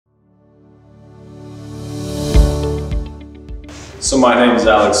So my name is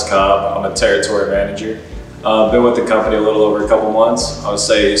Alex Cobb. I'm a territory manager. Been with the company a little over a couple months. I would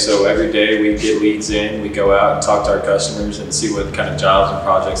say, so every day we get leads in, we go out and talk to our customers and see what kind of jobs and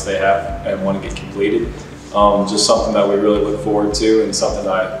projects they have and want to get completed. Just something that we really look forward to and something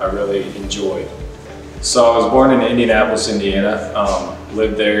I really enjoy. So I was born in Indianapolis, Indiana.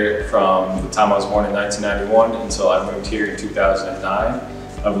 Lived there from the time I was born in 1991 until I moved here in 2009.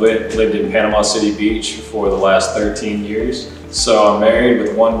 I've lived in Panama City Beach for the last 13 years. So I'm married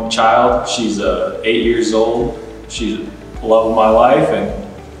with one child. She's 8 years old. She's the love of my life,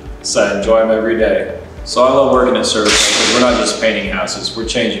 and so I enjoy them every day. So I love working at CertaPro because we're not just painting houses, we're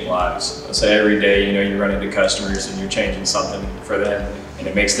changing lives. I say every day, you run into customers and you're changing something for them, and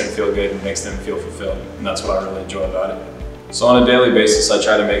it makes them feel good and makes them feel fulfilled, and that's what I really enjoy about it. So on a daily basis, I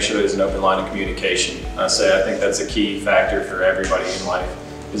try to make sure there's an open line of communication. I think that's a key factor for everybody in life,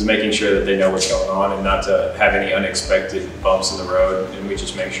 is making sure that they know what's going on and not to have any unexpected bumps in the road, and we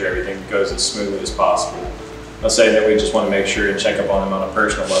just make sure everything goes as smoothly as possible. I'll say that we just want to make sure and check up on them on a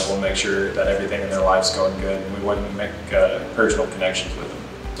personal level and make sure that everything in their life's going good, and we want to make personal connections with them.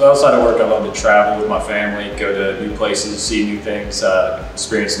 So outside of work, I love to travel with my family, go to new places, see new things,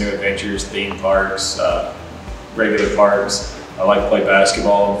 experience new adventures, theme parks, regular parks. I like to play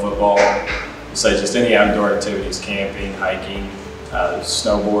basketball and football. Just any outdoor activities, camping, hiking,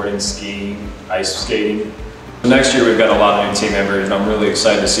 snowboarding, skiing, ice skating. Next year we've got a lot of new team members, and I'm really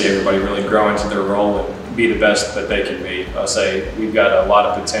excited to see everybody really grow into their role and be the best that they can be. We've got a lot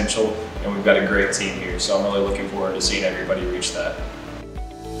of potential and we've got a great team here, so I'm really looking forward to seeing everybody reach that.